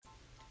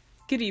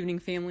Good evening,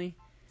 family.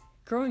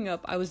 Growing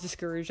up, I was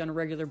discouraged on a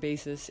regular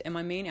basis, and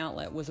my main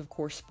outlet was, of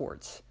course,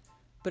 sports.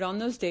 But on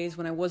those days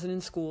when I wasn't in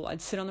school,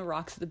 I'd sit on the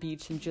rocks at the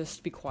beach and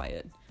just be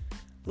quiet.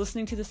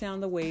 Listening to the sound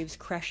of the waves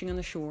crashing on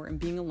the shore and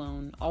being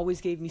alone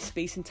always gave me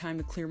space and time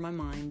to clear my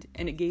mind,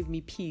 and it gave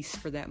me peace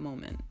for that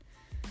moment.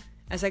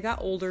 As I got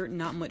older,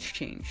 not much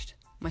changed.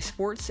 My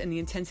sports and the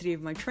intensity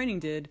of my training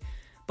did,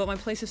 but my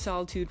place of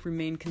solitude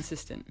remained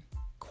consistent.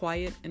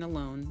 Quiet and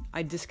alone,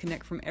 I'd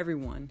disconnect from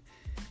everyone.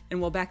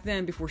 And while back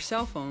then, before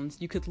cell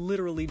phones, you could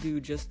literally do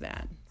just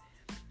that.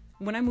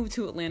 When I moved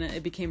to Atlanta,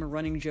 it became a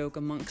running joke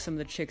amongst some of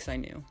the chicks I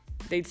knew.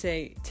 They'd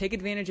say, take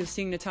advantage of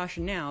seeing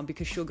Natasha now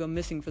because she'll go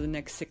missing for the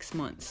next 6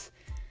 months.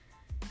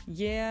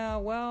 Yeah,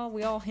 well,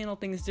 we all handle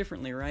things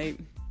differently, right?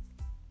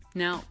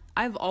 Now,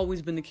 I've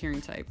always been the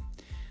caring type.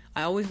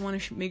 I always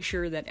want to make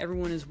sure that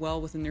everyone is well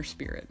within their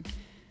spirit.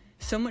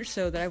 So much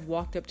so that I've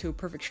walked up to a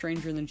perfect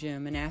stranger in the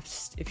gym and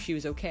asked if she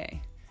was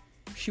okay.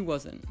 She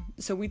wasn't,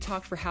 so we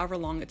talked for however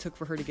long it took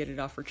for her to get it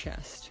off her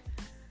chest.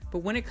 But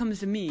when it comes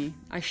to me,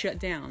 I shut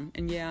down,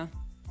 and yeah,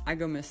 I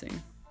go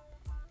missing.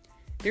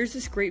 There's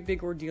this great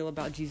big ordeal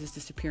about Jesus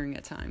disappearing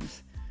at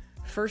times.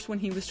 First when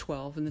he was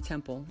 12 in the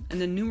temple,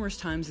 and then numerous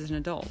times as an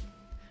adult.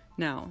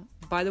 Now,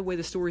 by the way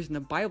the stories in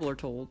the Bible are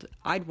told,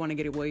 I'd want to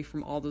get away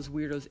from all those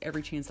weirdos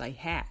every chance I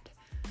had.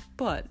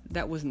 But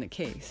that wasn't the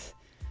case.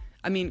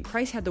 I mean,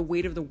 Christ had the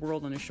weight of the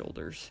world on his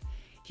shoulders.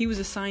 He was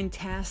assigned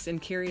tasks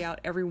and carried out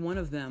every one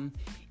of them,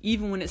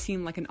 even when it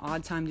seemed like an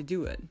odd time to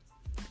do it.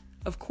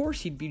 Of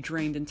course he'd be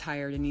drained and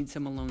tired and need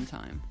some alone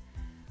time.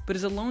 But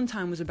his alone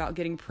time was about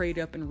getting prayed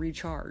up and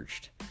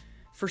recharged.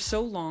 For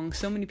so long,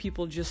 so many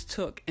people just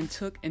took and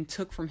took and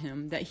took from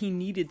him that he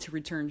needed to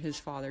return to his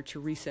Father to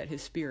reset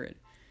his spirit.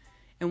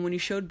 And when he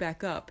showed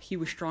back up, he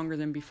was stronger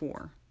than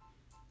before.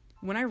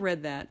 When I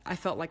read that, I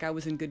felt like I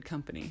was in good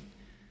company.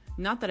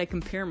 Not that I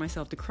compare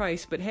myself to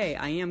Christ, but hey,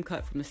 I am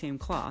cut from the same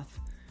cloth.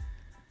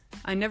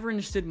 I never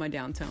understood my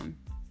downtone,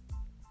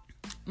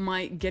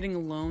 my getting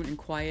alone and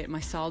quiet, my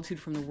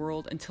solitude from the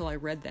world until I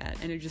read that,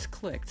 and it just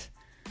clicked.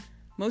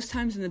 Most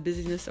times in the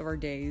busyness of our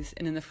days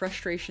and in the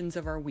frustrations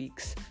of our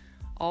weeks,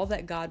 all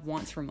that God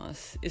wants from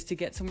us is to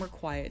get somewhere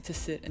quiet to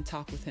sit and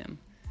talk with him.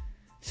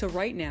 So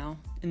right now,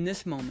 in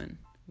this moment,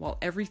 while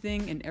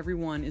everything and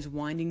everyone is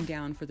winding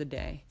down for the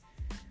day,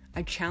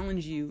 I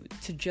challenge you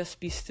to just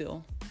be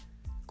still,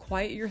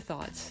 quiet your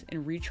thoughts,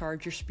 and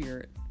recharge your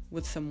spirit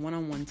with some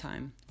one-on-one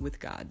time with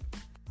God.